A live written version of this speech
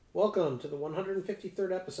Welcome to the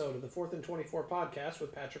 153rd episode of the 4th and 24 podcast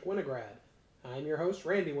with Patrick Winograd. I'm your host,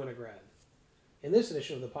 Randy Winograd. In this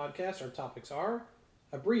edition of the podcast, our topics are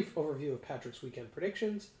a brief overview of Patrick's weekend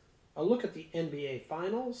predictions, a look at the NBA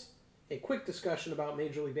Finals, a quick discussion about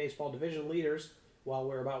Major League Baseball division leaders while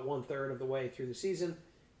we're about one-third of the way through the season,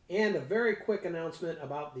 and a very quick announcement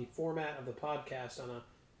about the format of the podcast on a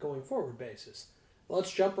going forward basis.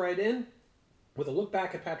 Let's jump right in with a look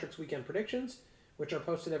back at Patrick's weekend predictions, which are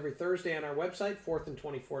posted every Thursday on our website,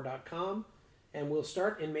 4thandtwenty4.com. And we'll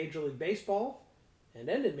start in Major League Baseball and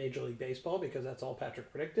end in Major League Baseball because that's all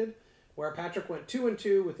Patrick predicted, where Patrick went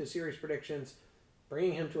 2-2 with his series predictions,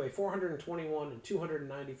 bringing him to a 421 and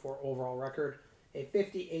 294 overall record, a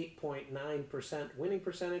 58.9% winning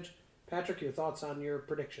percentage. Patrick, your thoughts on your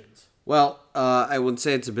predictions? Well, I would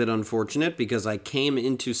say it's a bit unfortunate because I came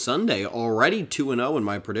into Sunday already 2-0 in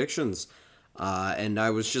my predictions. And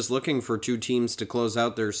I was just looking for two teams to close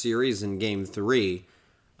out their series in Game 3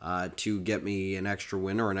 to get me an extra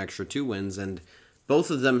win or an extra 2 wins. And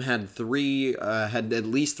both of them had at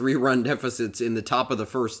least 3-run deficits in the top of the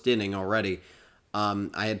first inning already.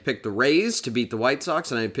 I had picked the Rays to beat the White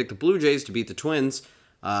Sox, and I had picked the Blue Jays to beat the Twins.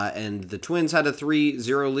 And the Twins had a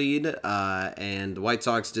 3-0 lead, and the White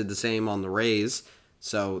Sox did the same on the Rays.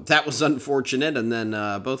 So that was unfortunate. And then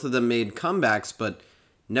both of them made comebacks, but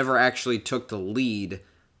never actually took the lead.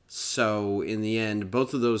 So in the end,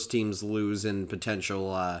 both of those teams lose in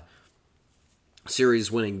potential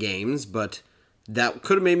series-winning games. But that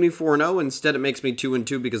could have made me 4-0. Instead, it makes me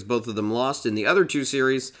 2-2 because both of them lost. In the other two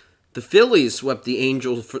series, the Phillies swept the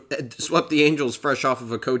Angels fresh off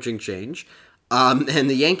of a coaching change. And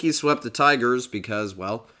the Yankees swept the Tigers because,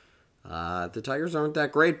 well, the Tigers aren't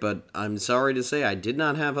that great. But I'm sorry to say I did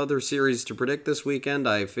not have other series to predict this weekend.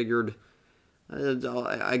 I figured,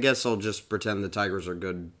 I guess I'll just pretend the Tigers are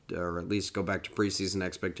good, or at least go back to preseason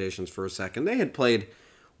expectations for a second. They had played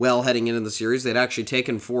well heading into the series. They'd actually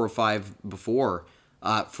taken 4 or 5 before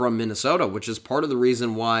from Minnesota, which is part of the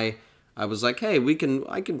reason why I was like, hey,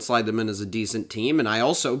 I can slide them in as a decent team. And I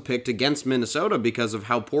also picked against Minnesota because of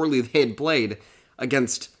how poorly they had played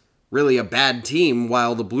against really a bad team,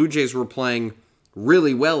 while the Blue Jays were playing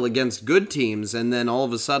really well against good teams. And then all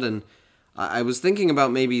of a sudden, I was thinking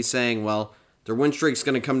about maybe saying, well, their win streak's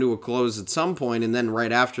going to come to a close at some point, and then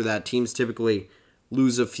right after that, teams typically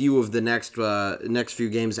lose a few of the next few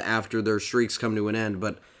games after their streaks come to an end.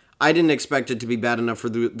 But I didn't expect it to be bad enough for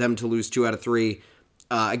them to lose 2 out of 3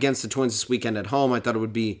 against the Twins this weekend at home. I thought it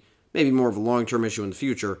would be maybe more of a long-term issue in the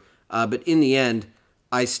future. But in the end,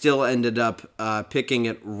 I still ended up picking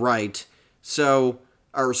it right.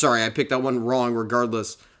 I picked that one wrong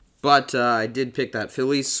regardless. But I did pick that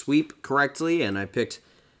Phillies sweep correctly, and I picked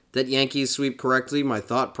that Yankees sweep correctly. My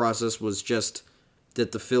thought process was just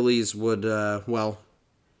that the Phillies would, the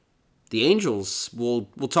Angels, we'll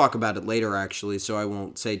talk about it later actually, so I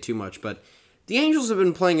won't say too much, but the Angels have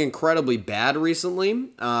been playing incredibly bad recently,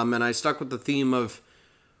 and I stuck with the theme of,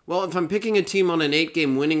 well, if I'm picking a team on an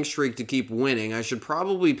 8-game winning streak to keep winning, I should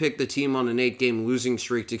probably pick the team on an 8-game losing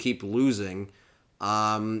streak to keep losing.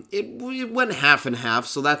 It went half and half,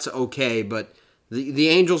 so that's okay, but the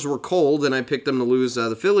Angels were cold, and I picked them to lose.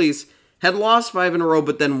 The Phillies had lost 5 in a row,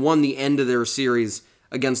 but then won the end of their series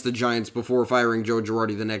against the Giants before firing Joe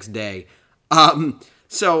Girardi the next day.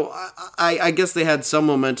 So I guess they had some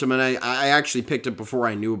momentum, and I actually picked it before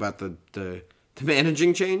I knew about the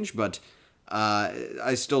managing change, but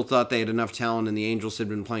I still thought they had enough talent, and the Angels had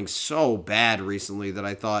been playing so bad recently that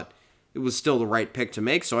I thought it was still the right pick to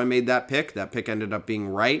make, so I made that pick. That pick ended up being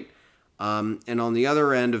right. And on the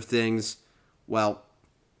other end of things, well,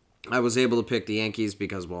 I was able to pick the Yankees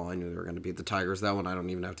because, well, I knew they were going to beat the Tigers. That one I don't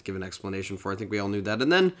even have to give an explanation for. I think we all knew that. And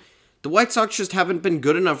then the White Sox just haven't been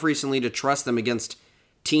good enough recently to trust them against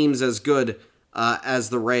teams as good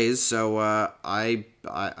as the Rays. So I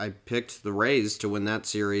picked the Rays to win that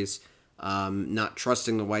series, not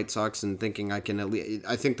trusting the White Sox and thinking I can at least.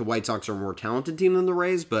 I think the White Sox are a more talented team than the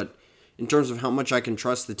Rays, but in terms of how much I can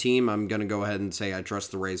trust the team, I'm going to go ahead and say I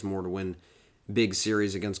trust the Rays more to win big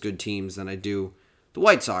series against good teams than I do the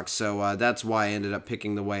White Sox. So that's why I ended up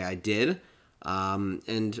picking the way I did.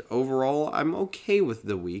 And overall, I'm okay with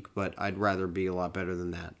the week, but I'd rather be a lot better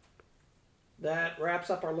than that. That wraps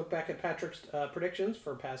up our look back at Patrick's predictions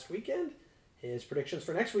for past weekend. His predictions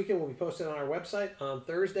for next weekend will be posted on our website on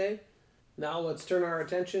Thursday. Now let's turn our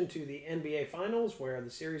attention to the NBA Finals, where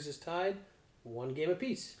the series is tied 1 game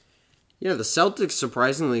apiece. Yeah, the Celtics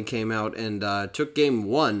surprisingly came out and took Game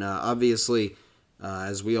 1. Obviously,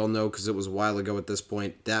 as we all know, because it was a while ago at this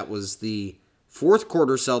point, that was the fourth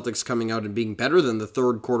quarter Celtics coming out and being better than the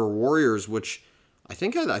third quarter Warriors, which I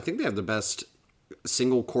think they have the best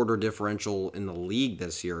single quarter differential in the league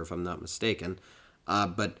this year, if I'm not mistaken.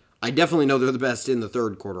 But I definitely know they're the best in the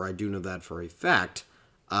third quarter. I do know that for a fact.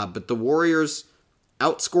 But the Warriors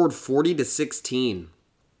outscored 40-16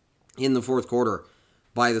 in the fourth quarter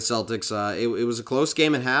by the Celtics. It was a close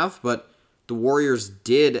game at half, but the Warriors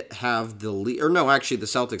did have the lead. Or no, actually, the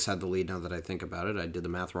Celtics had the lead now that I think about it. I did the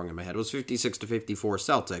math wrong in my head. It was 56-54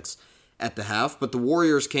 Celtics at the half, but the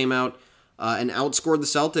Warriors came out and outscored the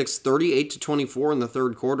Celtics 38-24 in the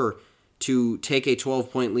third quarter to take a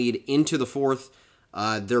 12-point lead into the fourth.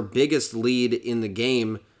 Their biggest lead in the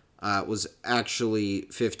game was actually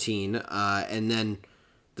 15, and then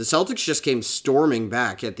the Celtics just came storming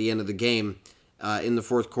back at the end of the game in the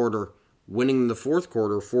fourth quarter, winning the fourth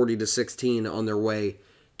quarter 40-16 on their way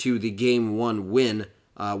to the Game 1 win,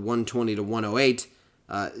 120-108.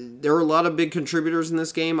 There were a lot of big contributors in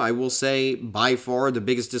this game. I will say by far the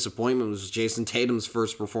biggest disappointment was Jason Tatum's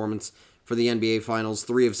first performance for the NBA Finals,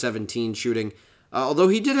 3 of 17 shooting. Although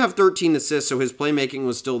he did have 13 assists, so his playmaking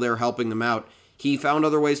was still there helping them out. He found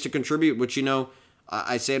other ways to contribute, which,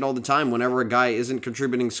 I say it all the time, whenever a guy isn't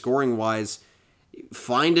contributing scoring-wise,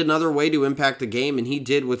 find another way to impact the game, and he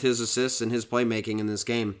did with his assists and his playmaking in this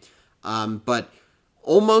game. But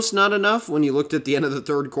almost not enough when you looked at the end of the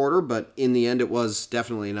third quarter, but in the end it was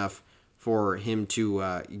definitely enough for him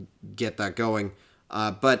to get that going.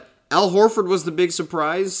 But Al Horford was the big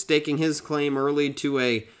surprise, staking his claim early to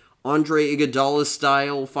a Andre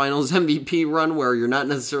Iguodala-style Finals MVP run where you're not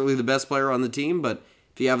necessarily the best player on the team, but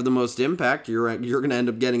if you have the most impact, you're going to end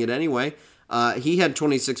up getting it anyway. He had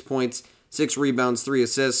 26 points, 6 rebounds, 3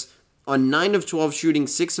 assists, on 9 of 12 shooting,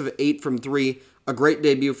 6 of 8 from 3. A great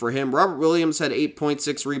debut for him. Robert Williams had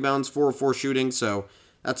 8.6 rebounds, 4 of 4 shooting, so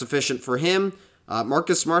that's efficient for him.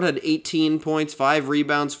 Marcus Smart had 18 points, 5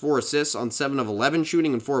 rebounds, 4 assists on 7 of 11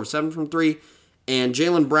 shooting and 4 of 7 from 3. And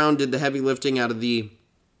Jaylen Brown did the heavy lifting out of the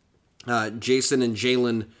Jason and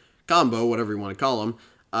Jaylen combo, whatever you want to call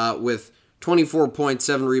them, with 24 points,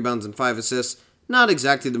 7 rebounds, and 5 assists. Not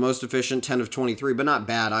exactly the most efficient, 10 of 23, but not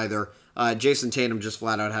bad either. Jason Tatum just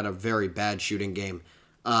flat out had a very bad shooting game.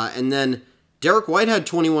 And then Derek White had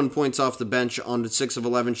 21 points off the bench on 6 of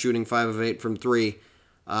 11 shooting, 5 of 8 from 3.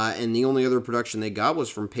 And the only other production they got was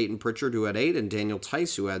from Peyton Pritchard, who had 8, and Daniel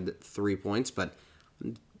Tice, who had 3 points. But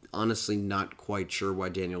I'm honestly not quite sure why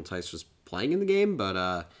Daniel Tice was playing in the game,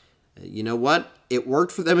 but you know what? It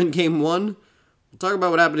worked for them in Game 1. We'll talk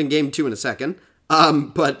about what happened in Game 2 in a second.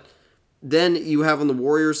 But then you have on the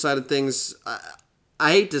Warriors side of things,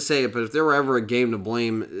 I hate to say it, but if there were ever a game to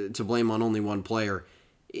blame on only one player,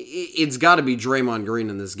 it's got to be Draymond Green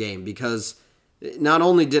in this game, because not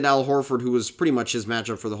only did Al Horford, who was pretty much his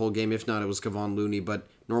matchup for the whole game, if not it was Kevon Looney, but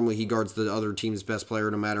normally he guards the other team's best player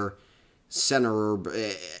no matter center or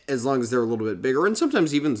as long as they're a little bit bigger, and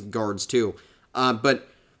sometimes even guards too. But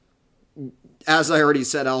as I already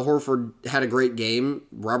said, Al Horford had a great game.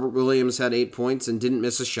 Robert Williams had 8 points and didn't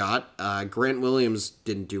miss a shot. Grant Williams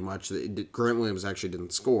didn't do much. Grant Williams actually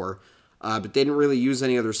didn't score. But they didn't really use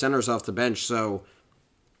any other centers off the bench, so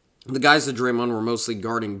the guys that Draymond were mostly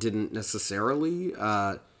guarding didn't necessarily,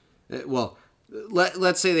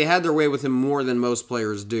 let's say they had their way with him more than most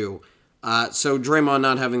players do. So Draymond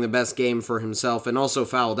not having the best game for himself and also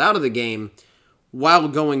fouled out of the game while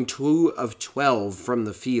going 2 of 12 from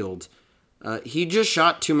the field. He just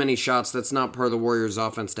shot too many shots. That's not part of the Warriors'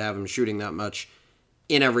 offense to have him shooting that much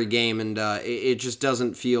in every game, and it just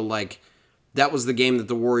doesn't feel like that was the game that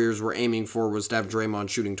the Warriors were aiming for, was to have Draymond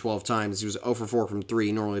shooting 12 times. He was 0 for 4 from 3.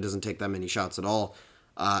 He normally doesn't take that many shots at all.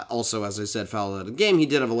 Also, as I said, fouled out of the game. He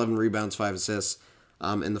did have 11 rebounds, 5 assists,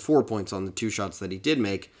 and the 4 points on the 2 shots that he did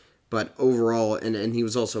make. But overall, and he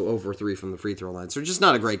was also 0 for 3 from the free throw line. So just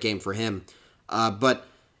not a great game for him. But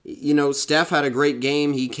Steph had a great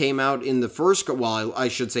game. He came out in the first, I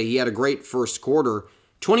should say he had a great first quarter.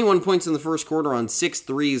 21 points in the first quarter on 6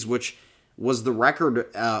 threes, which was the record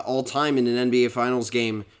all-time in an NBA Finals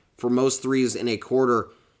game for most threes in a quarter.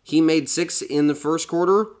 He made 6 in the first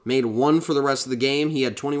quarter, made 1 for the rest of the game. He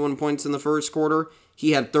had 21 points in the first quarter.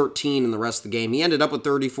 He had 13 in the rest of the game. He ended up with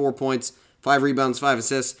 34 points, 5 rebounds, 5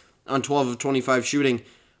 assists on 12 of 25 shooting.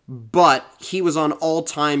 But he was on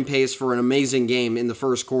all-time pace for an amazing game in the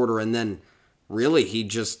first quarter, and then really he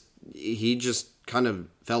just kind of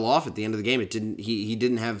fell off at the end of the game. He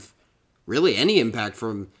didn't have really any impact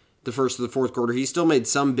from the first to the fourth quarter. He still made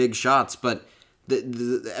some big shots, but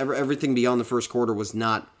everything beyond the first quarter was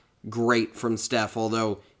not great from Steph,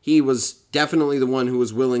 although he was definitely the one who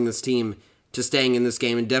was willing this team to staying in this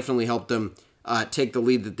game and definitely helped them take the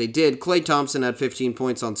lead that they did. Klay Thompson had 15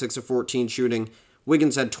 points on 6 of 14 shooting.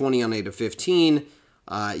 Wiggins had 20 on 8 of 15.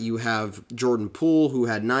 You have Jordan Poole, who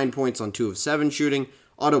had 9 points on 2 of 7 shooting.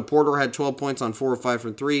 Otto Porter had 12 points on 4 of 5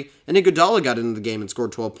 from 3. And Iguodala got into the game and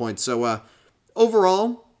scored 12 points. So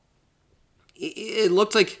overall, it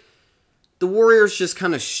looked like the Warriors just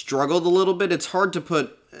kind of struggled a little bit. It's hard to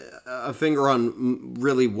put a finger on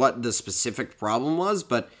really what the specific problem was,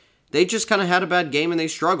 but they just kind of had a bad game and they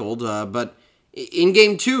struggled. But in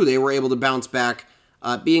Game 2, they were able to bounce back,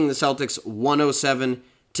 beating the Celtics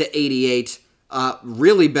 107-88.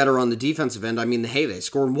 Really better on the defensive end. I mean, hey, they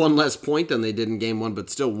scored one less point than they did in Game 1, but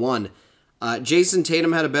still won. Jason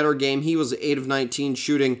Tatum had a better game. He was 8 of 19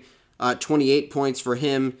 shooting, 28 points for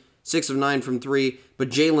him, 6 of 9 from 3. But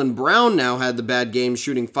Jaylen Brown now had the bad game,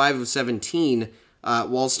 shooting 5 of 17,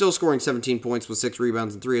 while still scoring 17 points with 6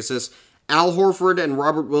 rebounds and 3 assists. Al Horford and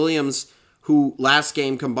Robert Williams, who last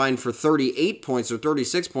game combined for 38 points or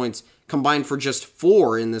 36 points, combined for just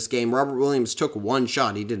 4 in this game. Robert Williams took 1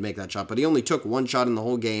 shot. He did make that shot, but he only took 1 shot in the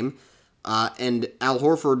whole game. And Al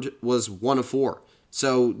Horford was 1 of 4.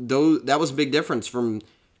 So that was a big difference from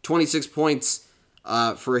 26 points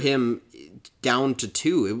for him down to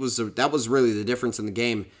 2. That was really the difference in the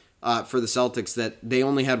game for the Celtics, that they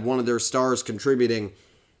only had one of their stars contributing,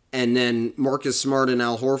 and then Marcus Smart and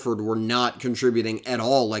Al Horford were not contributing at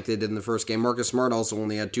all like they did in the first game. Marcus Smart also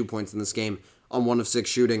only had 2 points in this game on 1 of 6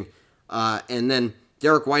 shooting. And then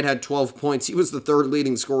Derek White had 12 points. He was the third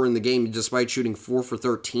leading scorer in the game despite shooting 4 for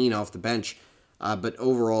 13 off the bench. But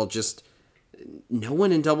overall, just no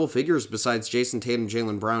one in double figures besides Jason Tatum,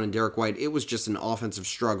 Jaylen Brown, and Derek White. It was just an offensive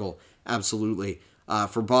struggle, absolutely,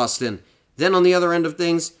 for Boston. Then on the other end of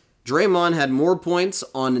things, Draymond had more points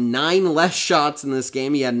on 9 less shots in this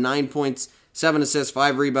game. He had 9 points, 7 assists,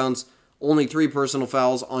 5 rebounds, only 3 personal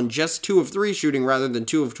fouls on just 2 of 3 shooting rather than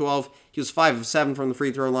 2 of 12. He was 5 of 7 from the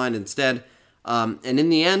free throw line instead. And in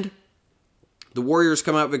the end, the Warriors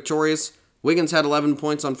come out victorious. Wiggins had 11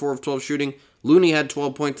 points on 4 of 12 shooting. Looney had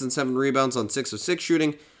 12 points and 7 rebounds on 6 of 6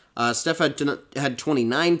 shooting. Steph had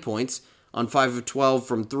 29 points on 5 of 12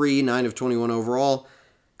 from 3, 9 of 21 overall.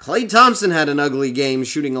 Klay Thompson had an ugly game,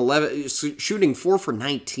 shooting 4 for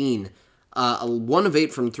 19, 1 of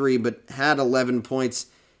 8 from 3, but had 11 points.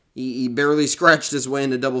 He barely scratched his way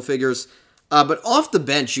into double figures. But off the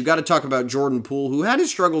bench, you got to talk about Jordan Poole, who had his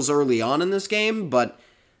struggles early on in this game, but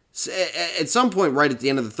at some point right at the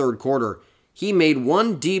end of the third quarter, he made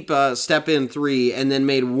one deep step-in 3 and then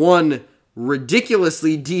made one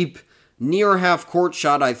ridiculously deep near half-court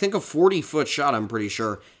shot, I think a 40-foot shot, I'm pretty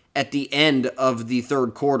sure, at the end of the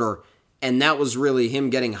third quarter, and that was really him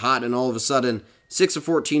getting hot, and all of a sudden, 6 of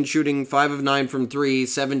 14 shooting, 5 of 9 from 3,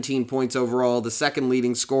 17 points overall, the second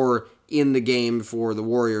leading scorer in the game for the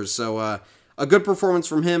Warriors. So a good performance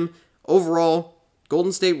from him. Overall,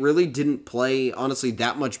 Golden State really didn't play, honestly,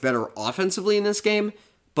 that much better offensively in this game,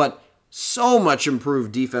 but so much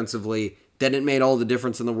improved defensively that it made all the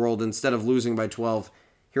difference in the world. Instead of losing by 12,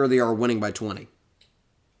 here they are winning by 20.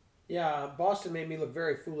 Yeah, Boston made me look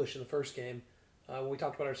very foolish in the first game. When we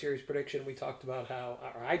talked about our series prediction, I talked about how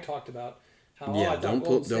I thought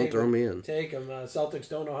Golden State don't throw me in. Take them. Celtics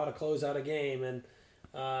don't know how to close out a game, and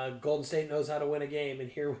Golden State knows how to win a game. And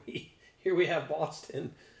here we have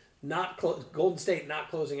Boston Golden State not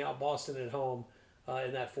closing out Boston at home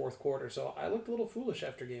in that fourth quarter. So I looked a little foolish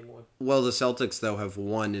after game 1. Well, the Celtics though have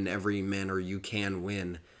won in every manner you can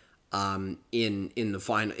win. In the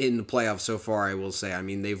playoffs so far, I will say. I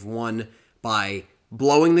mean, they've won by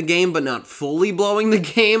blowing the game, but not fully blowing the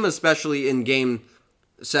game, especially in Game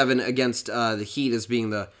 7 against the Heat as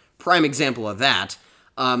being the prime example of that.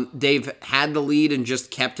 They've had the lead and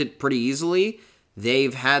just kept it pretty easily.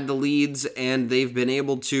 They've had the leads and they've been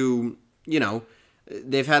able to,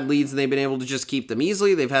 they've had leads and they've been able to just keep them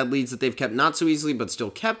easily. They've had leads that they've kept not so easily, but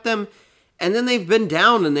still kept them. And then they've been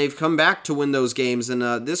down and they've come back to win those games. And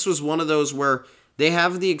this was one of those where they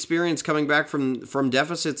have the experience coming back from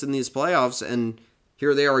deficits in these playoffs. And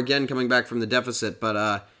here they are again coming back from the deficit.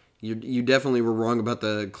 But you definitely were wrong about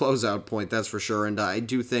the closeout point, that's for sure. And I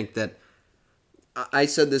do think that I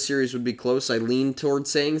said this series would be close. I leaned towards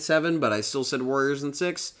saying 7, but I still said Warriors in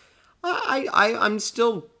 6. I'm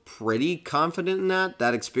still pretty confident in that.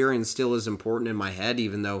 That experience still is important in my head,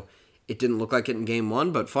 even though it didn't look like it in Game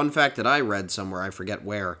 1, but fun fact that I read somewhere, I forget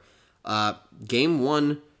where, Game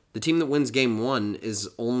 1, the team that wins Game 1 is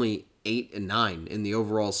only 8-9 in the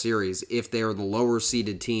overall series if they are the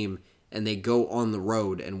lower-seeded team and they go on the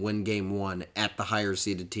road and win Game 1 at the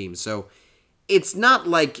higher-seeded team. So it's not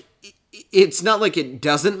like it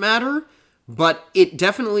doesn't matter, but it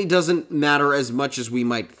definitely doesn't matter as much as we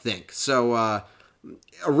might think. So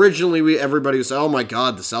Originally, everybody was, oh my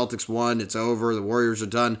God, the Celtics won, it's over, the Warriors are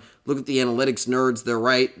done. Look at the analytics nerds, they're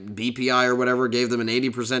right. BPI or whatever gave them an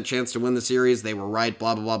 80% chance to win the series. They were right,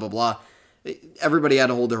 blah, blah, blah, blah, blah. Everybody had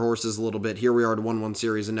to hold their horses a little bit. Here we are at a 1-1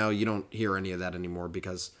 series, and now you don't hear any of that anymore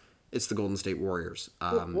because it's the Golden State Warriors.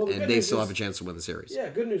 And they still have a chance to win the series. Yeah,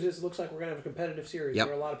 good news is it looks like we're going to have a competitive series Yep.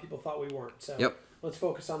 where a lot of people thought we weren't. So Yep. let's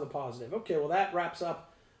focus on the positive. Okay, well, that wraps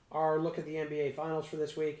up our look at the NBA Finals for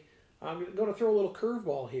this week. I'm going to throw a little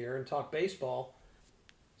curveball here and talk baseball.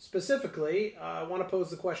 Specifically, I want to pose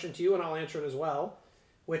the question to you, and I'll answer it as well,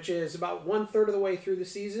 which is about 1/3 of the way through the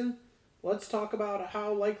season. Let's talk about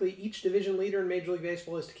how likely each division leader in Major League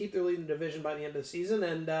Baseball is to keep their lead in the division by the end of the season,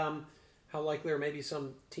 and how likely there may be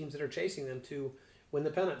some teams that are chasing them to win the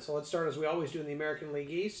pennant. So let's start, as we always do, in the American League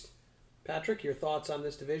East. Patrick, your thoughts on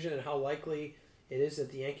this division and how likely it is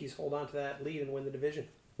that the Yankees hold on to that lead and win the division?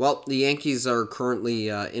 Well, the Yankees are currently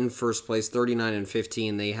in first place,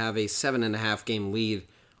 39-15. They have a 7.5 game lead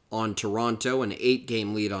on Toronto, an 8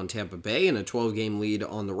 game lead on Tampa Bay, and a 12 game lead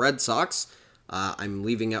on the Red Sox. I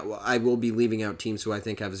will be leaving out teams who I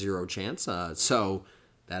think have zero chance. So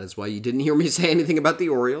that is why you didn't hear me say anything about the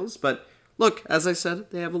Orioles. But look, as I said,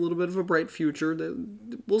 they have a little bit of a bright future.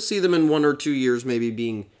 We'll see them in 1 or 2 years, maybe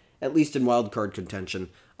being at least in wild card contention.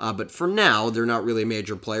 But for now, they're not really a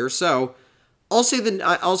major player. So I'll say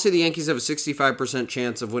the Yankees have a 65%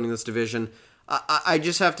 chance of winning this division. I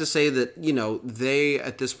just have to say that, they,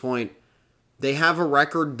 at this point, they have a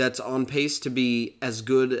record that's on pace to be as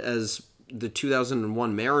good as the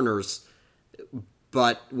 2001 Mariners,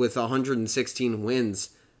 but with 116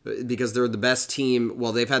 wins, because they're the best team.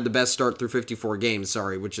 Well, they've had the best start through 54 games,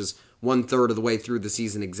 which is 1/3 of the way through the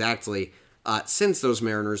season exactly, since those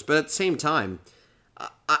Mariners. But at the same time,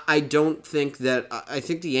 I don't think that... I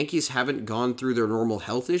think the Yankees haven't gone through their normal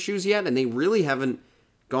health issues yet, and they really haven't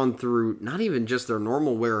gone through not even just their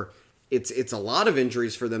normal, where it's a lot of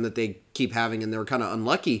injuries for them that they keep having, and they're kind of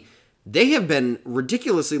unlucky. They have been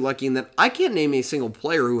ridiculously lucky in that I can't name a single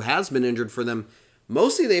player who has been injured for them.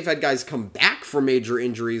 Mostly they've had guys come back from major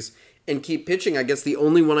injuries and keep pitching. I guess the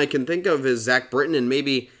only one I can think of is Zach Britton, and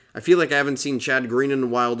maybe I feel like I haven't seen Chad Green in a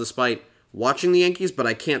while despite watching the Yankees, but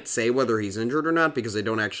I can't say whether he's injured or not because I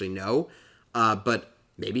don't actually know. But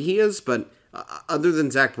maybe he is. But other than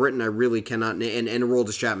Zach Britton, I really cannot name, and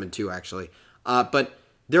Aroldis Chapman too, actually. But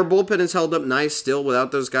their bullpen has held up nice still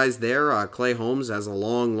without those guys there. Clay Holmes has a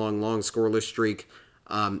long scoreless streak,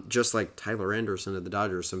 just like Tyler Anderson of the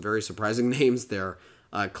Dodgers. Some very surprising names there.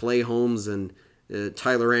 Clay Holmes and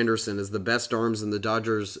Tyler Anderson is the best arms in the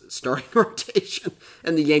Dodgers starting rotation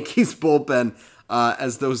and the Yankees bullpen,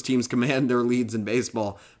 as those teams command their leads in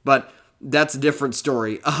baseball. But that's a different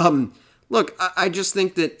story. Look, I just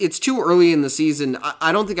think that it's too early in the season.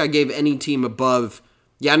 I don't think I gave any team above...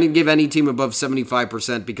 I didn't give any team above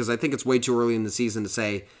 75% because I think it's way too early in the season to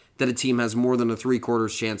say that a team has more than a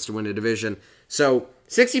 3/4 chance to win a division. So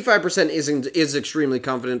 65% is extremely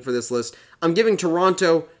confident for this list. I'm giving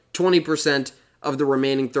Toronto 20% of the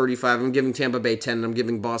remaining 35. I'm giving Tampa Bay 10, and I'm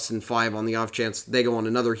giving Boston 5 on the off chance they go on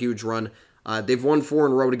another huge run. They've won 4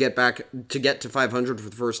 in a row to get to 500 for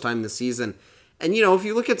the first time this season. And, if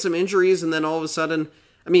you look at some injuries and then all of a sudden,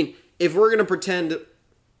 if we're going to pretend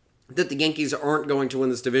that the Yankees aren't going to win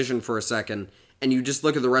this division for a second, and you just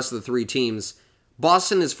look at the rest of the 3 teams,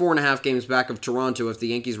 Boston is 4.5 games back of Toronto if the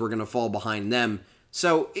Yankees were going to fall behind them.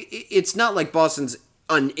 So it's not like Boston's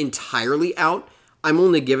entirely out. I'm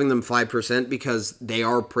only giving them 5% because they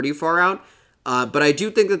are pretty far out. But I do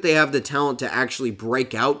think that they have the talent to actually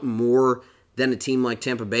break out more than a team like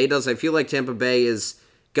Tampa Bay does. I feel like Tampa Bay is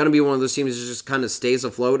going to be one of those teams that just kind of stays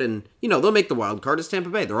afloat, and, they'll make the wild card as Tampa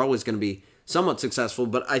Bay. They're always going to be somewhat successful,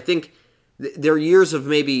 but I think their years of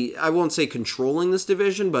maybe, I won't say controlling this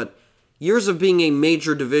division, but years of being a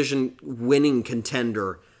major division winning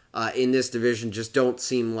contender in this division just don't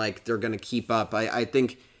seem like they're going to keep up. I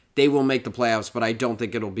think they will make the playoffs, but I don't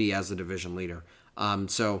think it'll be as a division leader.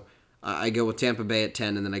 So I go with Tampa Bay at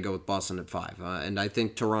 10, and then I go with Boston at 5. And I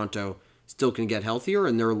think Toronto still can get healthier,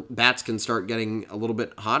 and their bats can start getting a little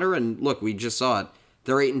bit hotter. And look, we just saw it.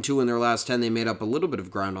 They're 8-2 in their last 10. They made up a little bit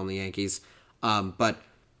of ground on the Yankees. But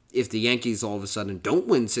if the Yankees all of a sudden don't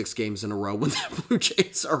win 6 games in a row when the Blue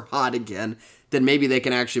Jays are hot again, then maybe they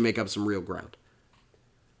can actually make up some real ground.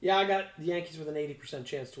 Yeah, I got the Yankees with an 80%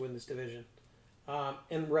 chance to win this division.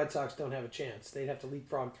 And the Red Sox don't have a chance. They'd have to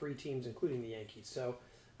leapfrog 3 teams, including the Yankees. So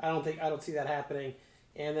I don't see that happening.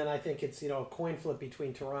 And then I think it's a coin flip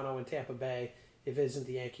between Toronto and Tampa Bay if it isn't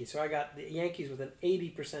the Yankees. So I got the Yankees with an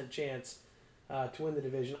 80% chance to win the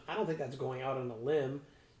division. I don't think that's going out on a limb.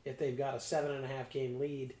 if they've got a 7.5 game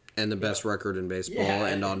lead. And the best record in baseball,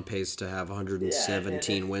 and on pace to have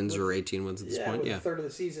 117 wins or 18 wins at this point. With a third of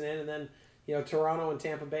the season in, and then Toronto and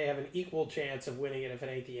Tampa Bay have an equal chance of winning it if it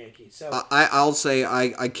ain't the Yankees. So I'll say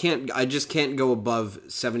I just can't go above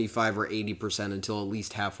 75 or 80% until at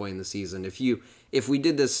least halfway in the season. If we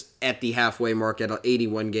did this at the halfway mark at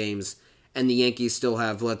 81 games, and the Yankees still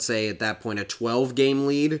have, let's say at that point, a 12-game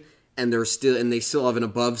lead, and they still have an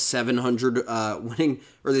above 700 winning,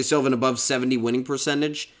 or they still have an above 70 winning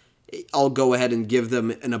percentage, I'll go ahead and give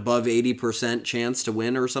them an above 80% chance to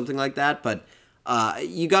win or something like that. But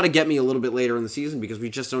you got to get me a little bit later in the season because we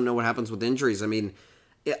just don't know what happens with injuries. I mean,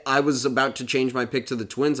 I was about to change my pick to the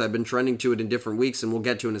Twins. I've been trending to it in different weeks, and we'll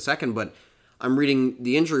get to in a second, but I'm reading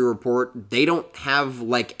the injury report. They don't have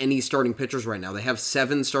like any starting pitchers right now. They have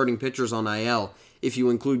 7 starting pitchers on IL if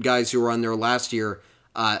you include guys who were on there last year,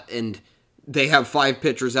 and they have 5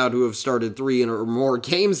 pitchers out who have started 3 or more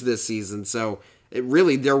games this season. So it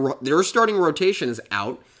really their starting rotation is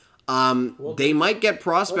out. They might get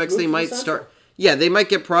prospects. They might start. Yeah, they might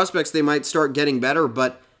get prospects. They might start getting better,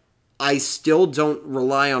 but I still don't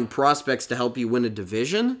rely on prospects to help you win a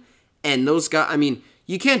division. And those guys, I mean,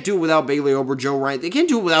 you can't do it without Bailey Ober, Joe Ryan. They can't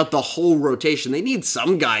do it without the whole rotation. They need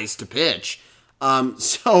some guys to pitch.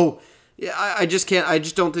 So yeah, I just can't. I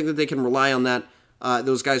just don't think that they can rely on that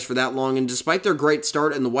those guys for that long. And despite their great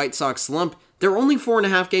start and the White Sox slump, they're only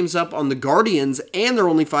 4.5 games up on the Guardians, and they're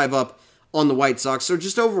only 5 up on the White Sox. So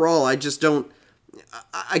just overall, I just don't.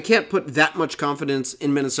 I can't put that much confidence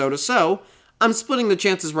in Minnesota. So I'm splitting the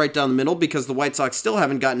chances right down the middle because the White Sox still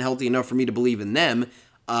haven't gotten healthy enough for me to believe in them.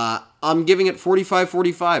 I'm giving it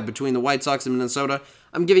 45-45 between the White Sox and Minnesota.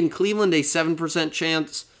 I'm giving Cleveland a 7%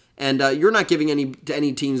 chance, and you're not giving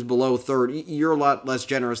any teams below third. You're a lot less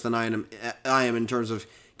generous than I am in terms of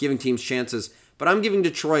giving teams chances. But I'm giving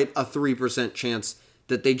Detroit a 3% chance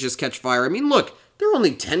that they just catch fire. I mean, look, they're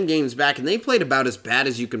only 10 games back, and they played about as bad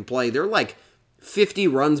as you can play. They're like 50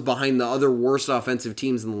 runs behind the other worst offensive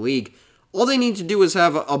teams in the league. All they need to do is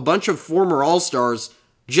have a bunch of former All-Stars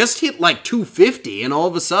just hit like 250, and all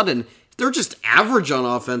of a sudden, they're just average on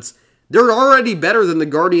offense. They're already better than the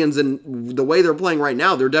Guardians, and the way they're playing right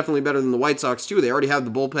now, they're definitely better than the White Sox, too. They already have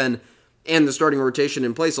the bullpen and the starting rotation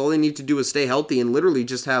in place. All they need to do is stay healthy and literally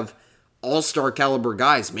just have all-star caliber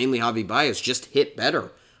guys, mainly Javi Baez, just hit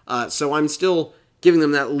better. So I'm still giving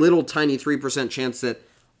them that little tiny 3% chance that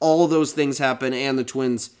all those things happen and the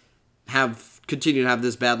Twins have continued to have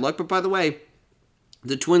this bad luck. But by the way,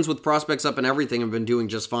 the Twins with prospects up and everything have been doing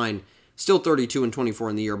just fine. Still 32-24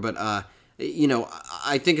 in the year, but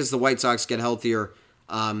I think as the White Sox get healthier,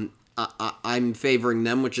 I'm favoring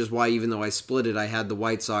them, which is why even though I split it, I had the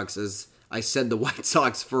White Sox as I said the White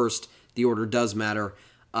Sox first. The order does matter.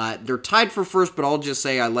 They're tied for first, but I'll just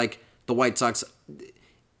say I like the White Sox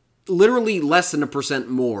literally less than 1%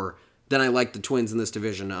 more than I like the Twins in this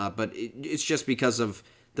division. But it's just because of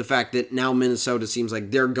the fact that now Minnesota seems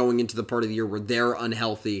like they're going into the part of the year where they're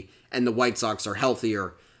unhealthy and the White Sox are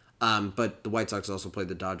healthier. But the White Sox also play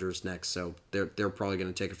the Dodgers next, so they're probably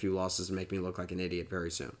going to take a few losses and make me look like an idiot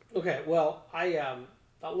very soon. Okay, well,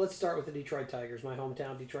 let's start with the Detroit Tigers, my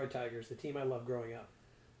hometown Detroit Tigers, the team I loved growing up.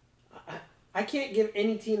 I can't give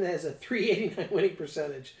any team that has a .389 winning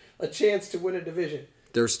percentage a chance to win a division.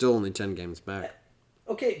 They're still only 10 games back.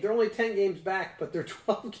 Okay, they're only 10 games back, but they're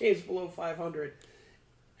 12 games below 500.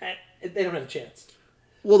 They don't have a chance.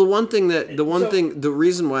 Well, the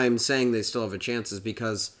reason why I'm saying they still have a chance is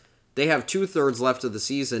because they have 2/3 left of the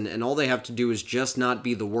season, and all they have to do is just not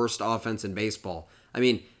be the worst offense in baseball. I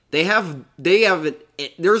mean, there's an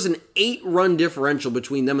 8-run differential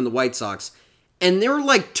between them and the White Sox, and they're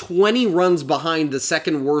like 20 runs behind the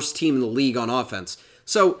second worst team in the league on offense.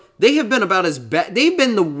 So they have been about as bad. They've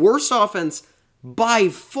been the worst offense by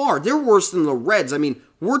far. They're worse than the Reds. I mean,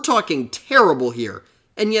 we're talking terrible here,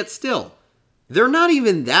 and yet still, they're not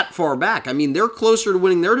even that far back. I mean, they're closer to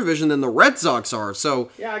winning their division than the Red Sox are. So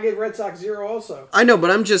yeah, I gave Red Sox 0 also. I know, but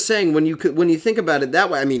I'm just saying when you think about it that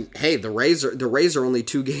way. I mean, hey, the Rays are only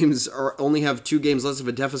 2 games or only have 2 games less of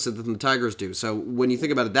a deficit than the Tigers do. So when you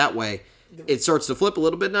think about it that way, it starts to flip a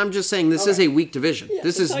little bit. And I'm just saying this is a weak division. Yeah,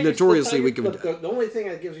 this is notoriously weak. The only thing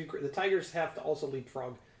that gives you the Tigers have to also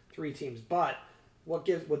leapfrog 3 teams, but what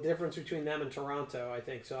difference between them and Toronto? I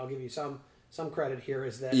think so. I'll give you some credit here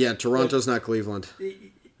is that Toronto's not Cleveland.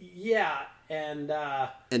 Yeah, and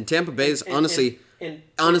Tampa Bay's honestly,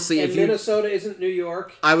 if Minnesota isn't New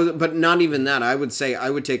York. But not even that. I would say I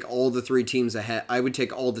would take all the 3 teams ahead. I would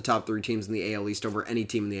take all the top 3 teams in the AL East over any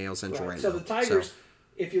team in the AL Central right now. So the Tigers,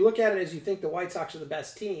 if you look at it as you think the White Sox are the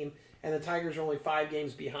best team, and the Tigers are only 5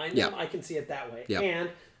 games behind them, I can see it that way. Yep. And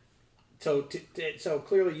So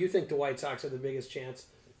clearly you think the White Sox are the biggest chance,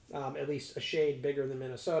 at least a shade bigger than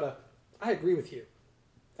Minnesota. I agree with you.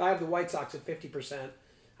 I have the White Sox at 50%.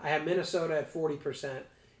 I have Minnesota at 40%,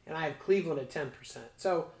 and I have Cleveland at 10%.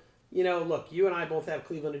 So, look, you and I both have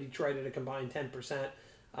Cleveland and Detroit at a combined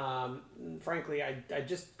 10%. Frankly, I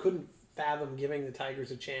just couldn't fathom giving the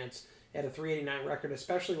Tigers a chance at a 389 record,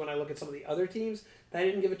 especially when I look at some of the other teams that I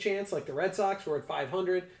didn't give a chance, like the Red Sox, who are at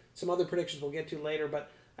 500. Some other predictions we'll get to later,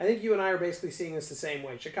 but I think you and I are basically seeing this the same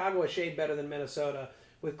way. Chicago a shade better than Minnesota,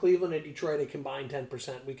 with Cleveland and Detroit a combined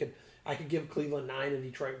 10%. I could give Cleveland 9 and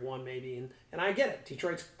Detroit 1 maybe, and I get it.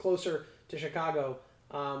 Detroit's closer to Chicago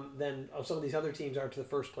than some of these other teams are to the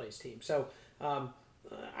first place team. So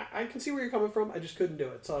I can see where you're coming from. I just couldn't do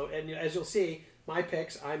it. So, and as you'll see, my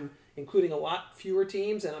picks, I'm including a lot fewer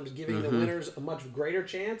teams, and I'm giving the winners a much greater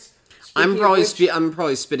chance. I'm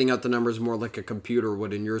probably spitting out the numbers more like a computer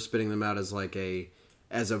would, and you're spitting them out as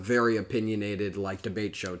a very opinionated, like,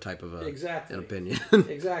 debate show type of an opinion.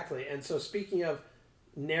 Exactly. And so speaking of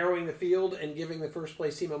narrowing the field and giving the first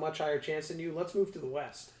place team a much higher chance than you, let's move to the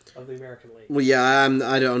West of the American League. Well, yeah,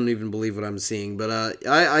 I don't even believe what I'm seeing, but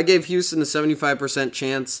I gave Houston a 75%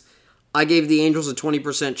 chance. I gave the Angels a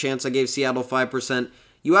 20% chance. I gave Seattle 5%.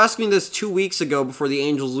 You asked me this 2 weeks ago before the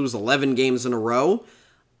Angels lose 11 games in a row.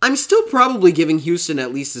 I'm still probably giving Houston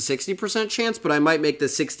at least a 60% chance, but I might make the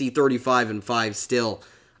 60, 35, and 5 still.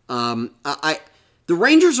 The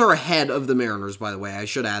Rangers are ahead of the Mariners, by the way. I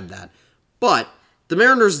should add that. But the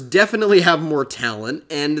Mariners definitely have more talent,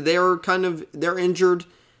 and they're injured.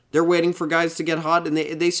 They're waiting for guys to get hot, and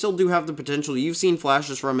they still do have the potential. You've seen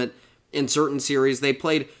flashes from it in certain series. They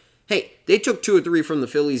took 2 or 3 from the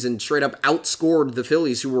Phillies and straight up outscored the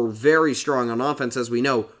Phillies, who were very strong on offense, as we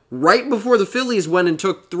know, right before the Phillies went and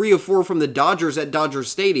took 3 or 4 from the Dodgers at Dodger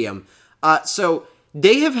Stadium. So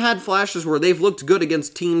they have had flashes where they've looked good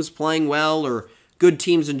against teams playing well or good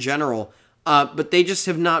teams in general, but they just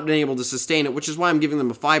have not been able to sustain it, which is why I'm giving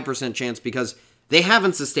them a 5% chance, because they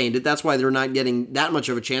haven't sustained it. That's why they're not getting that much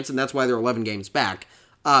of a chance, and that's why they're 11 games back.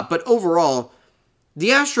 But overall, the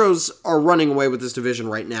Astros are running away with this division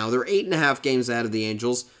right now. They're 8.5 games ahead of the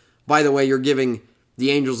Angels. By the way, you're giving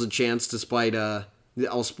the Angels a chance despite,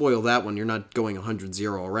 I'll spoil that one. You're not going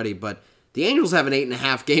 100-0 already, but the Angels have an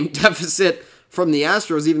 8.5 game deficit from the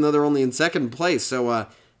Astros, even though they're only in second place. So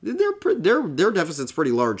their deficit's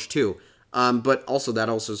pretty large too. But also that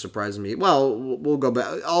also surprises me. Well, we'll go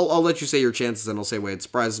back. I'll let you say your chances, and I'll say why it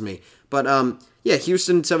surprises me. But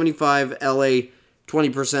Houston 75, LA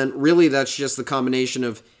 20%. Really, that's just the combination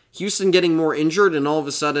of Houston getting more injured, and all of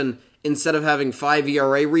a sudden, instead of having 5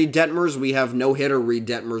 ERA Reed Detmers, we have no-hitter Reed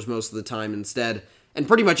Detmers most of the time instead. And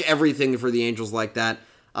pretty much everything for the Angels like that.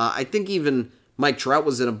 I think even Mike Trout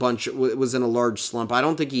was in a large slump. I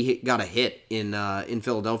don't think he got a hit in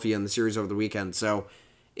Philadelphia in the series over the weekend. So,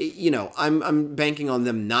 I'm banking on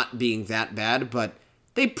them not being that bad, but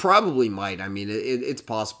they probably might. I mean, it's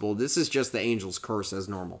possible. This is just the Angels' curse as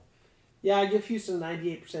normal. Yeah, I give Houston a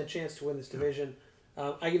 98% chance to win this division.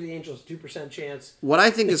 I give the Angels a 2% chance. What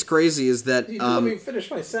I think is crazy is that... let me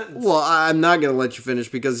finish my sentence. Well, I'm not going to let you finish,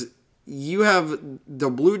 because you have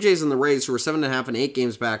the Blue Jays and the Rays, who are 7.5 and 8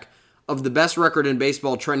 games back of the best record in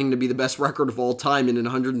baseball, trending to be the best record of all time in an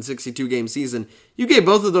 162-game season. You gave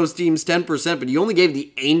both of those teams 10%, but you only gave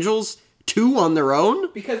the Angels 2 on their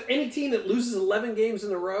own? Because any team that loses 11 games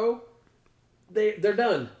in a row, they're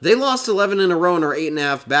done. They lost 11 in a row and are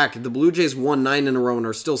 8.5 back. The Blue Jays won 9 in a row and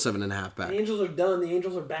are still 7.5 back. The Angels are done. The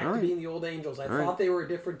Angels are back to being the old Angels. I thought they were a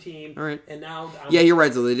different team. All right. And now... yeah, you're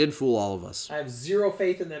right, though. They did fool all of us. I have zero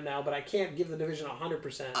faith in them now, but I can't give the division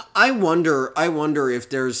 100%. I wonder if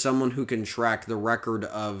there's someone who can track the record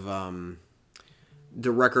of a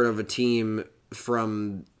team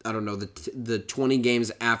from, I don't know, the 20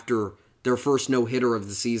 games after their first no-hitter of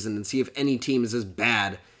the season, and see if any team is as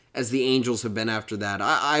bad as the Angels have been after that.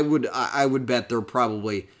 I would bet they're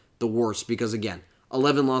probably the worst, because, again,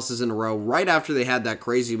 11 losses in a row, right after they had that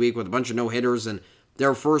crazy week with a bunch of no-hitters, and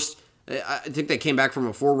their first, I think they came back from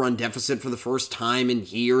a 4-run deficit for the first time in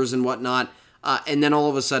years and whatnot, and then all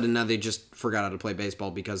of a sudden now they just forgot how to play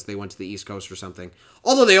baseball because they went to the East Coast or something.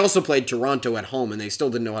 Although they also played Toronto at home, and they still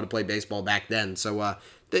didn't know how to play baseball back then, so I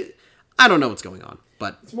don't know what's going on.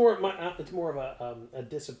 But it's more of a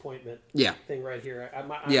disappointment thing right here.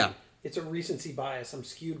 It's a recency bias. I'm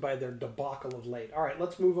skewed by their debacle of late. All right,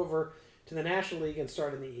 let's move over to the National League and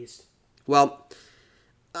start in the East. Well,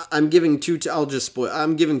 I'm giving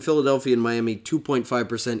I'm giving Philadelphia and Miami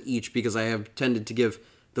 2.5% each, because I have tended to give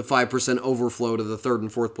the 5% overflow to the third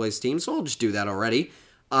and fourth place team, so I'll just do that already.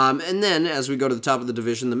 And then as we go to the top of the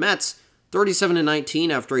division, the Mets 37-19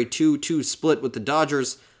 after a 2-2 split with the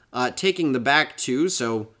Dodgers. taking the back two,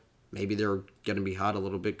 so maybe they're going to be hot a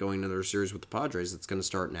little bit going into their series with the Padres. It's going to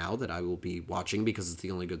start now that I will be watching because it's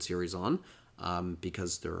the only good series on,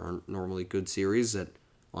 because there aren't normally good series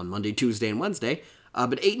on Monday, Tuesday, and Wednesday.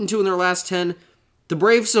 But 8-2 in their last 10. The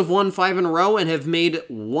Braves have won 5 in a row and have made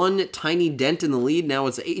one tiny dent in the lead. Now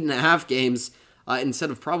it's 8.5 games instead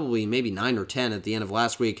of probably maybe 9 or 10 at the end of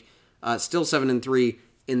last week. Still 7-3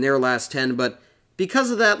 in their last 10. But because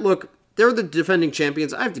of that, look, they're the defending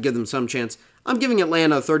champions. I have to give them some chance. I'm giving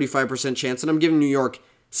Atlanta a 35% chance, and I'm giving New York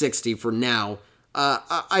 60 for now.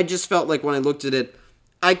 I just felt like when I looked at it,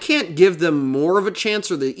 I can't give them more of a chance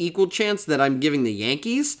or the equal chance that I'm giving the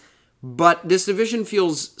Yankees. But this division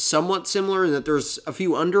feels somewhat similar in that there's a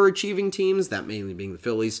few underachieving teams, that mainly being the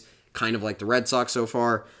Phillies, kind of like the Red Sox so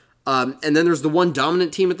far. And then there's the one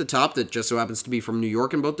dominant team at the top that just so happens to be from New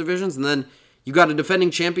York in both divisions. And then you got a defending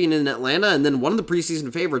champion in Atlanta, and then one of the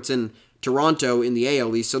preseason favorites in Toronto in the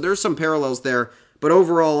AL East. So there's some parallels there. But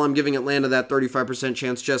overall, I'm giving Atlanta that 35%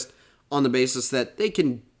 chance just on the basis that they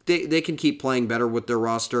can keep playing better with their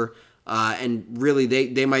roster. And really,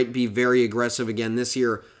 they might be very aggressive again this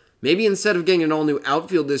year. Maybe instead of getting an all-new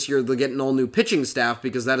outfield this year, they'll get an all-new pitching staff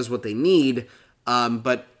because that is what they need.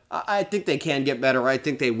 But I think they can get better. I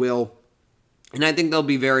think they will. And I think they'll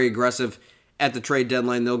be very aggressive at the trade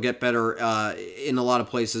deadline. They'll get better in a lot of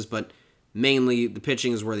places, but mainly the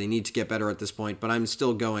pitching is where they need to get better at this point. But I'm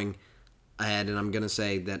still going ahead, and I'm going to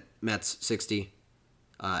say that Mets 60,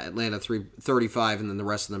 Atlanta 35, and then the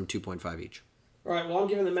rest of them 2.5 each. All right, well, I'm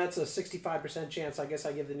giving the Mets a 65% chance. I guess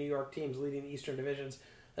I give the New York teams leading the Eastern divisions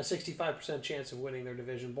a 65% chance of winning their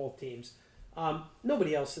division, both teams.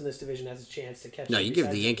 Nobody else in this division has a chance to catch No, you give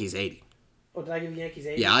the Yankees 80. Oh, did I give the Yankees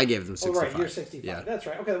 80? Yeah, I gave them 65. Oh, right, you're 65. Yeah. That's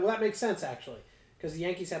right. Okay, well, that makes sense, actually, because the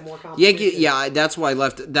Yankees have more competition. That's why I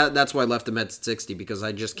left. That's why I left the Mets at 60 because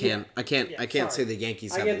I just can't. Yeah. I can't say the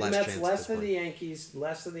Yankees have less chance. I give the Mets less than the Yankees,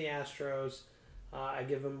 less than the Astros. I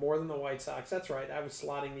give them more than the White Sox. That's right. I was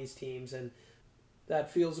slotting these teams, and that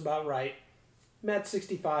feels about right. Mets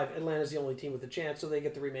 65, Atlanta's the only team with a chance, so they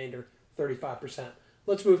get the remainder, 35%.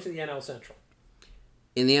 Let's move to the NL Central.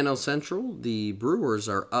 In the NL Central, the Brewers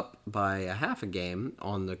are up by a half a game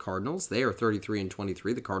on the Cardinals. They are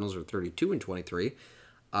 33-23. The Cardinals are 32-23.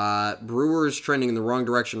 Brewers trending in the wrong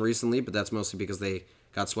direction recently, but that's mostly because they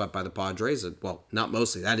got swept by the Padres. Well, not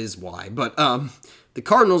mostly, that is why. But the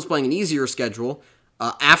Cardinals playing an easier schedule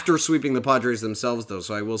after sweeping the Padres themselves, though.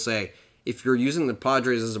 So I will say, if you're using the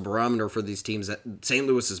Padres as a barometer for these teams, St.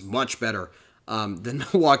 Louis is much better than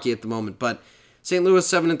Milwaukee at the moment. But St. Louis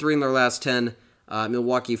 7-3 in their last 10,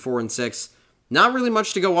 Milwaukee 4-6. Not really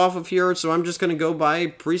much to go off of here, so I'm just going to go by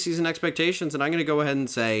preseason expectations, and I'm going to go ahead and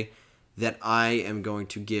say that I am going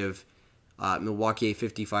to give Milwaukee a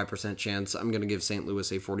 55% chance. I'm going to give St.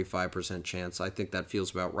 Louis a 45% chance. I think that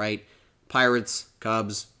feels about right. Pirates,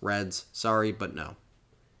 Cubs, Reds, sorry, but no.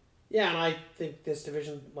 Yeah, and I think this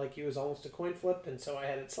division, like you, is almost a coin flip, and so I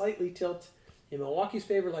had it slightly tilt in Milwaukee's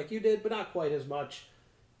favor like you did, but not quite as much.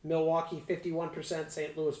 Milwaukee 51%,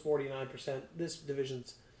 St. Louis 49%. This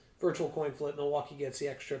division's virtual coin flip. Milwaukee gets the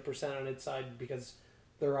extra percent on its side because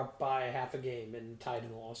they're up by a half a game and tied in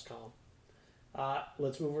the loss column.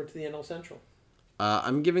 Let's move over to the NL Central.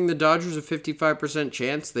 I'm giving the Dodgers a 55%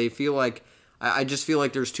 chance. They feel like I just feel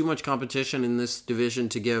like there's too much competition in this division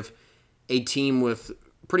to give a team with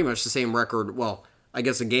pretty much the same record. Well, I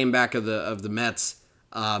guess a game back of the Mets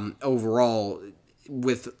overall,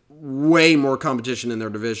 with way more competition in their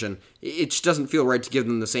division. It just doesn't feel right to give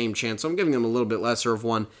them the same chance. So I'm giving them a little bit lesser of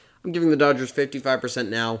one. I'm giving the Dodgers 55%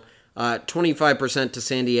 now, 25% to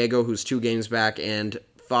San Diego, who's 2 games back, and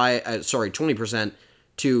 20%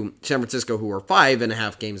 to San Francisco, who are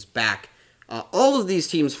 5.5 games back. All of these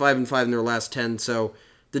teams 5-5 in their last 10. So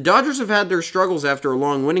the Dodgers have had their struggles after a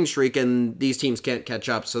long winning streak, and these teams can't catch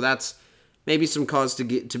up. So that's maybe some cause to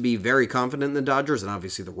be very confident in the Dodgers, and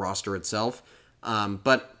obviously the roster itself.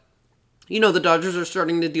 But, the Dodgers are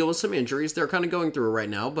starting to deal with some injuries. They're kind of going through it right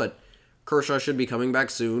now, but Kershaw should be coming back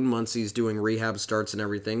soon. Muncy's doing rehab starts and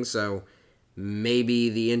everything, so maybe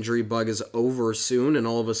the injury bug is over soon and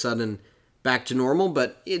all of a sudden back to normal,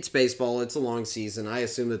 but it's baseball. It's a long season. I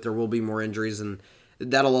assume that there will be more injuries, and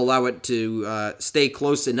that'll allow it to stay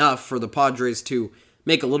close enough for the Padres to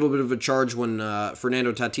make a little bit of a charge when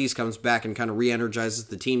Fernando Tatis comes back and kind of re-energizes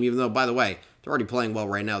the team, even though, by the way, they're already playing well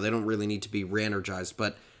right now. They don't really need to be re-energized,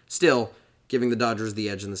 but still giving the Dodgers the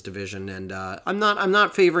edge in this division. And I'm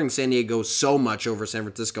not favoring San Diego so much over San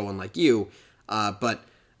Francisco, unlike you, but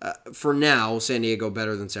for now, San Diego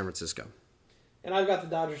better than San Francisco. And I've got the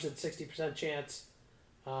Dodgers at 60% chance,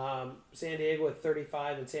 San Diego at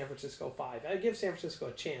 35, and San Francisco 5. I give San Francisco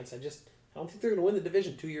a chance. I just I don't think they're going to win the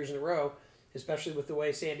division 2 years in a row, especially with the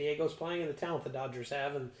way San Diego's playing and the talent the Dodgers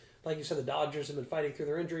have. And like you said, the Dodgers have been fighting through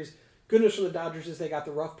their injuries. Good news for the Dodgers is they got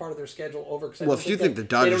the rough part of their schedule over. Well, if you think the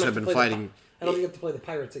Dodgers have been fighting... I don't think you have to play the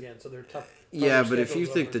Pirates again, so they're tough. Yeah, but if you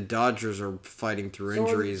think the Dodgers are fighting through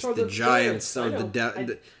injuries, the Giants are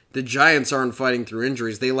the Giants aren't fighting through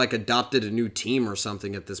injuries. They adopted a new team or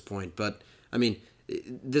something at this point. But I mean,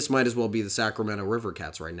 this might as well be the Sacramento River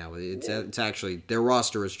Cats right now. It's actually their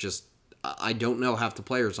roster is just I don't know half the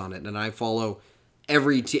players on it, and I follow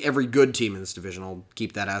every good team in this division. I'll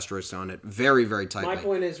keep that asterisk on it very, very tightly. My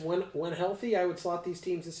point is, when healthy, I would slot these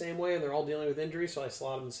teams the same way, and they're all dealing with injuries, so I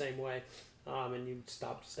slot them the same way. And you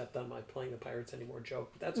stepped on my playing the Pirates anymore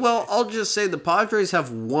joke. But that's okay. Well, I'll just say the Padres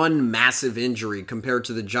have one massive injury compared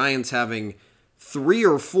to the Giants having 3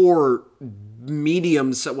 or 4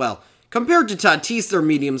 medium. Well, compared to Tatis, they're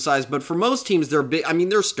medium sized, but for most teams, they're big. I mean,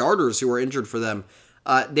 they're starters who are injured for them.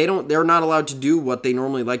 They're not allowed to do what they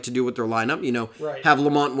normally like to do with their lineup. Right. Have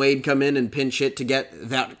Lamont Wade come in and pinch hit to get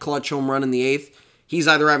that clutch home run in the 8th. He's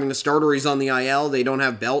either having to start or he's on the IL. They don't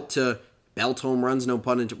have Belt home runs, no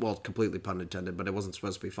pun intended. Well, completely pun intended, but it wasn't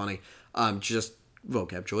supposed to be funny. Just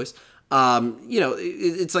vocab choice.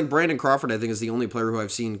 It's like Brandon Crawford, I think, is the only player who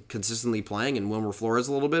I've seen consistently playing, and Wilmer Flores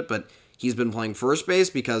a little bit, but he's been playing first base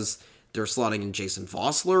because they're slotting in Jason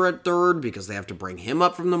Vossler at third because they have to bring him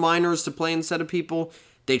up from the minors to play instead of people.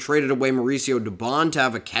 They traded away Mauricio Dubon to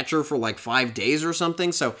have a catcher for 5 days or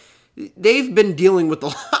something. So they've been dealing with a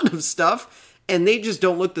lot of stuff, and they just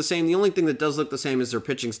don't look the same. The only thing that does look the same is their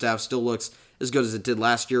pitching staff still looks as good as it did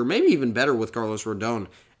last year, maybe even better with Carlos Rodon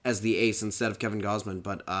as the ace instead of Kevin Gausman.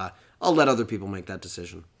 But I'll let other people make that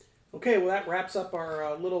decision. Okay, well, that wraps up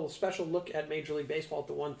our little special look at Major League Baseball at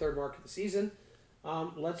the 1/3 mark of the season.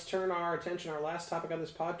 Let's turn our attention. Our last topic on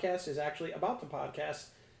this podcast is actually about the podcast.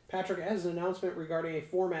 Patrick has an announcement regarding a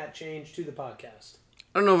format change to the podcast.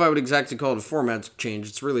 I don't know if I would exactly call it a format change.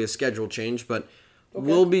 It's really a schedule change, but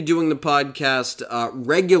we'll be doing the podcast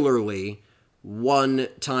regularly 1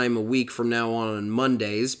 time a week from now on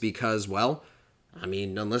Mondays because, well, I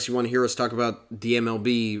mean, unless you want to hear us talk about the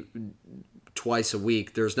MLB twice a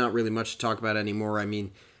week, there's not really much to talk about anymore. I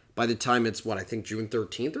mean, by the time it's, I think June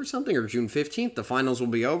 13th or something, or June 15th, the finals will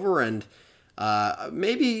be over, and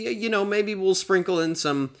maybe we'll sprinkle in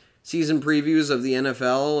some season previews of the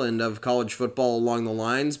NFL and of college football along the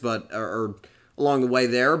lines, or along the way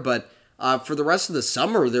there, but for the rest of the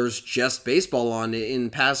summer, there's just baseball on. In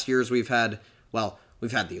past years, we've had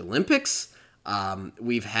the Olympics,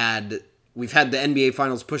 we've had the NBA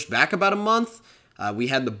Finals pushed back about a month, we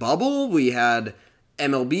had the bubble, we had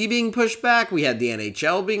MLB being pushed back, we had the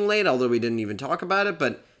NHL being late, although we didn't even talk about it,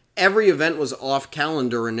 but every event was off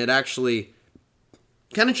calendar, and it actually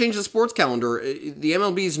kind of changed the sports calendar. The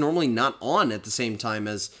MLB is normally not on at the same time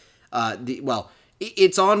as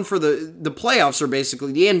it's on for the playoffs are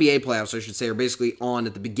basically, the NBA playoffs, I should say, are basically on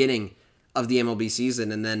at the beginning of the MLB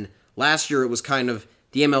season. And then last year it was kind of,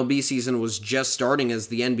 the MLB season was just starting as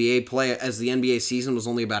the NBA season was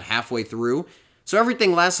only about halfway through. So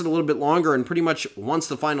everything lasted a little bit longer, and pretty much once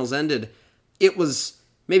the finals ended, it was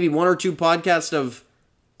maybe 1 or 2 podcasts of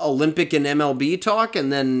Olympic and MLB talk,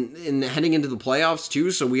 and then heading into the playoffs too,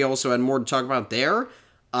 so we also had more to talk about there.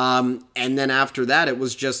 And then after that, it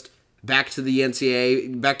was just back to the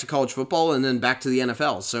NCAA, back to college football, and then back to the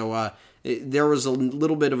NFL. So there was a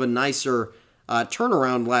little bit of a nicer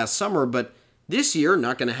turnaround last summer, but this year,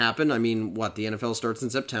 not going to happen. I mean, the NFL starts in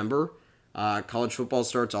September. College football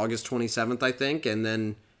starts August 27th, I think, and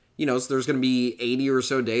then, so there's going to be 80 or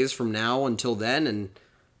so days from now until then, and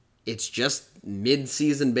it's just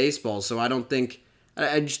mid-season baseball, so I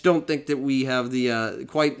just don't think that we have the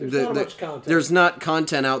there's not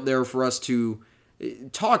content out there for us to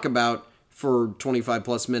talk about for 25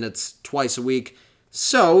 plus minutes twice a week.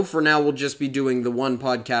 So for now, we'll just be doing the one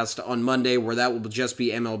podcast on Monday, where that will just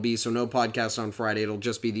be MLB. So no podcast on Friday. It'll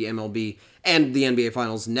just be the MLB and the NBA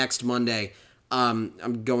Finals next Monday.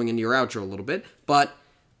 I'm going into your outro a little bit, but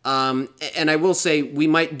and I will say we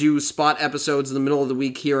might do spot episodes in the middle of the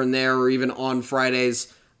week here and there, or even on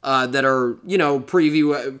Fridays that are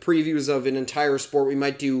previews of an entire sport. We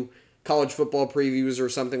might do college football previews or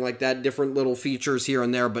something like that, different little features here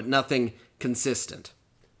and there, but nothing consistent.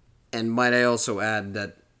 And might I also add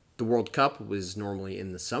that the World Cup was normally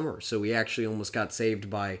in the summer, so we actually almost got saved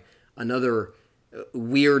by another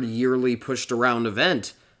weird yearly pushed around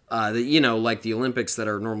event that like the Olympics that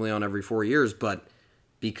are normally on every 4 years, but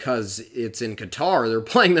because it's in Qatar, they're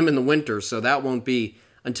playing them in the winter, so that won't be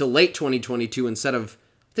until late 2022 instead of,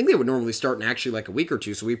 I think they would normally start in actually a week or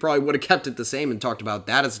two, so we probably would have kept it the same and talked about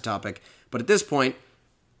that as a topic. But at this point,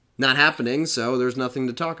 not happening, so there's nothing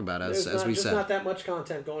to talk about, as we said. There's not that much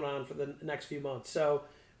content going on for the next few months. So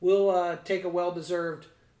we'll take a well-deserved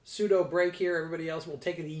pseudo break here. Everybody else will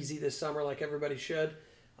take it easy this summer like everybody should.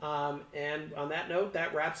 And on that note,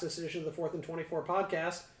 that wraps this edition of the 4th and 24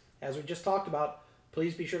 podcast. As we just talked about,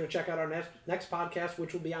 please be sure to check out our next podcast,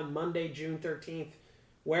 which will be on Monday, June 13th,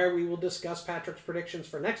 where we will discuss Patrick's predictions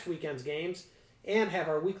for next weekend's games and have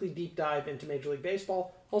our weekly deep dive into Major League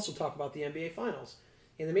Baseball, also talk about the NBA Finals.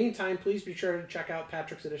 In the meantime, please be sure to check out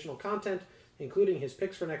Patrick's additional content, including his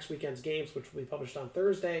picks for next weekend's games, which will be published on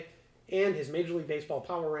Thursday, and his Major League Baseball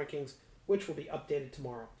power rankings, which will be updated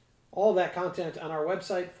tomorrow. All that content on our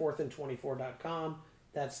website, 4thand24.com.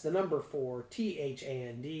 That's the number 4,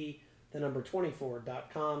 THAND, the number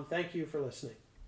 24.com. Thank you for listening.